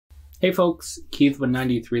Hey folks, Keith with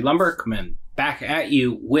 93 Lumber coming back at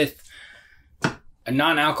you with a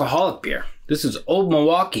non-alcoholic beer. This is Olde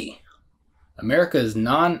Milwaukee, America's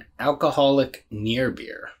non-alcoholic near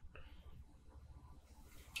beer.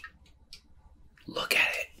 Look at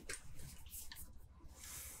it.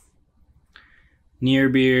 Near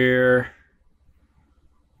beer.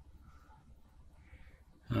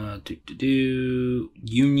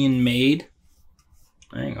 Union made.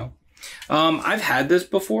 There you go. I've had this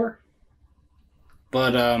before,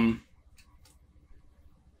 but it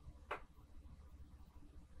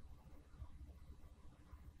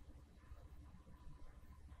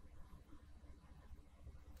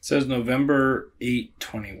says November 8,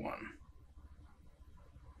 21.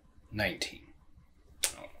 19. I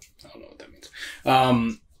don't know what that means.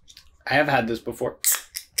 I have had this before,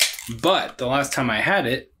 but the last time I had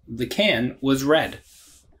it, the can was red,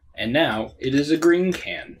 and now it is a green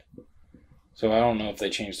can. So I don't know if they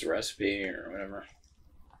changed the recipe or whatever.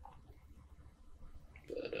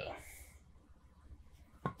 But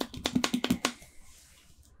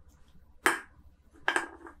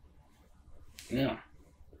yeah.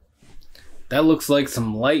 That looks like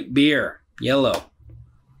some light beer. Yellow.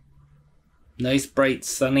 Nice bright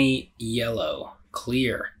sunny yellow.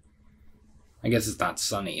 Clear. I guess it's not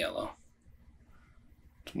sunny yellow.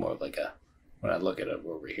 It's more like a, when I look at it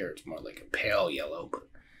over here, it's more like a pale yellow,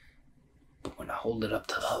 but when I hold it up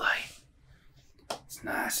to the light, it's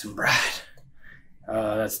nice and bright.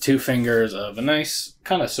 That's 2 fingers of a nice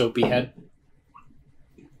kind of soapy head.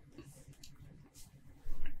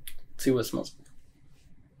 Let's see what it smells.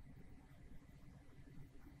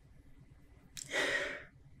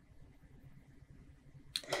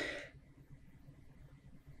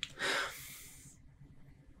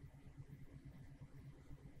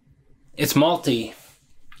 It's malty.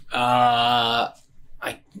 I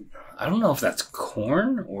don't know if that's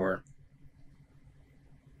corn or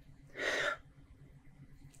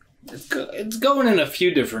it's going in a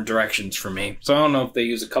few different directions for me. So I don't know if they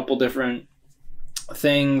use a couple different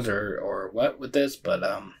things or what with this, but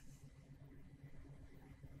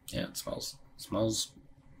yeah, it smells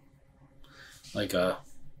like a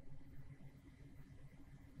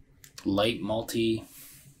light malty.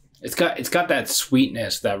 It's got that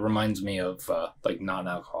sweetness that reminds me of like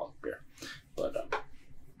non-alcoholic beer, but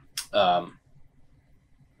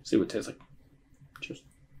see what it tastes like. Cheers.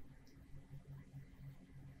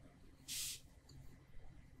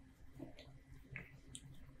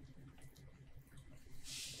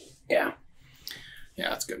 Yeah,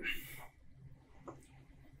 that's good.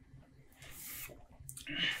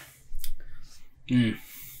 It's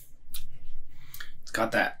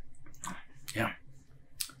got that. Yeah.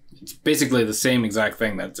 It's basically the same exact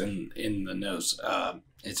thing that's in the nose.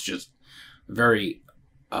 It's just very,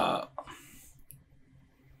 I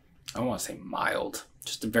don't want to say mild,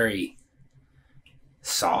 just a very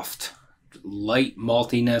soft, light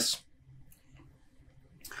maltiness.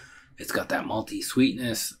 It's got that malty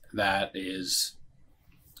sweetness that is,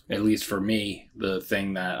 at least for me, the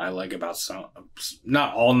thing that I like about some.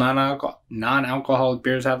 Not all non-alcoholic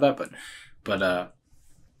beers have that, but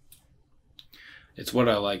it's what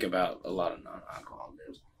I like about a lot of non-alcoholic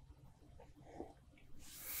beers.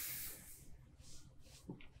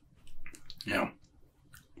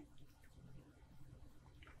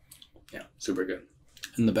 Yeah, super good.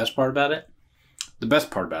 And the best part about it,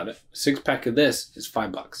 6-pack of this is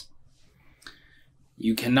 $5.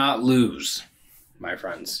 You cannot lose, my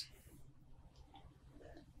friends.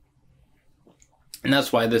 And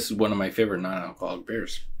that's why this is one of my favorite non-alcoholic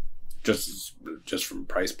beers, just from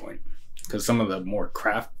price point. Because some of the more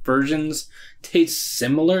craft versions taste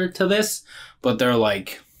similar to this, but they're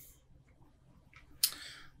like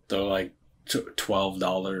 $12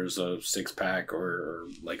 a 6-pack or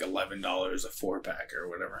like $11 a 4-pack or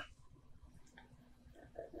whatever.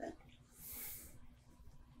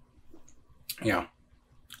 Yeah.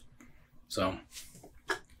 So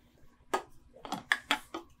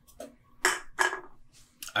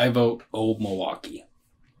I vote Olde Milwaukee.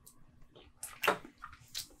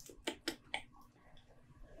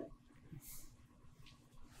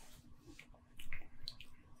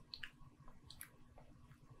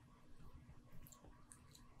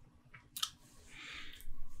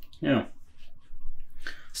 Yeah.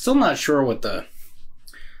 Still not sure what the...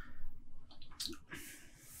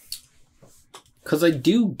 Because I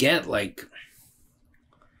do get like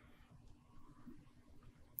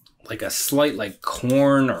a slight like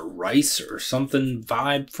corn or rice or something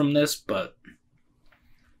vibe from this, but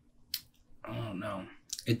I don't know.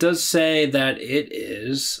 It does say that it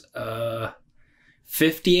is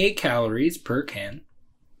 58 calories per can.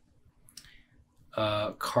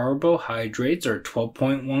 Carbohydrates are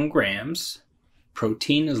 12.1 grams.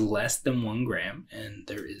 Protein is less than 1 gram, and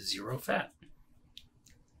there is 0 fat.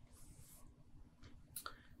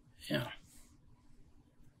 Yeah.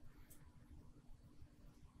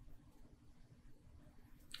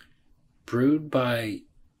 Brewed by,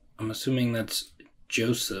 I'm assuming that's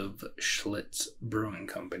Joseph Schlitz Brewing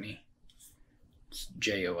Company. It's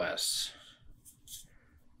J-O-S.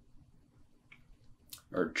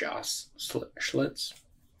 Or Joss Schlitz.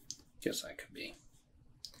 Guess that could be.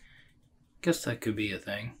 Guess that could be a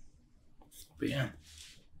thing. But yeah.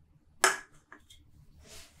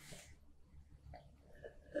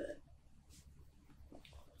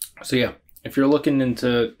 So yeah, if you're looking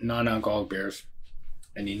into non-alcoholic beers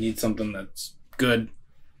and you need something that's good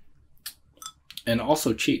and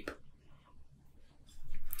also cheap,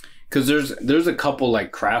 because there's a couple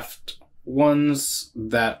like craft ones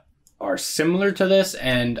that are similar to this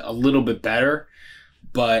and a little bit better,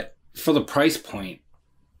 but for the price point,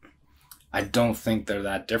 I don't think they're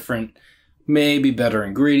that different. Maybe better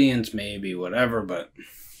ingredients, maybe whatever, but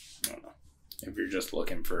I don't know. If you're just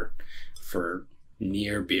looking for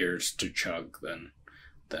near beers to chug,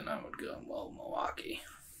 then I would go Olde Milwaukee.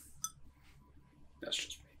 That's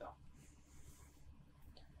just me though.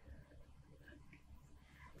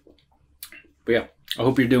 But yeah, I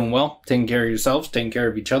hope you're doing well, taking care of yourselves, taking care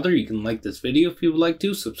of each other. You can like this video if you would like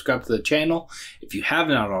to. Subscribe to the channel. If you have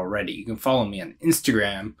not already, you can follow me on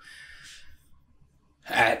Instagram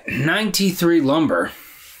at 93lumber.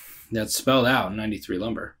 That's spelled out,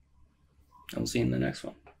 93lumber. I'll see you in the next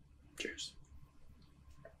one. Cheers.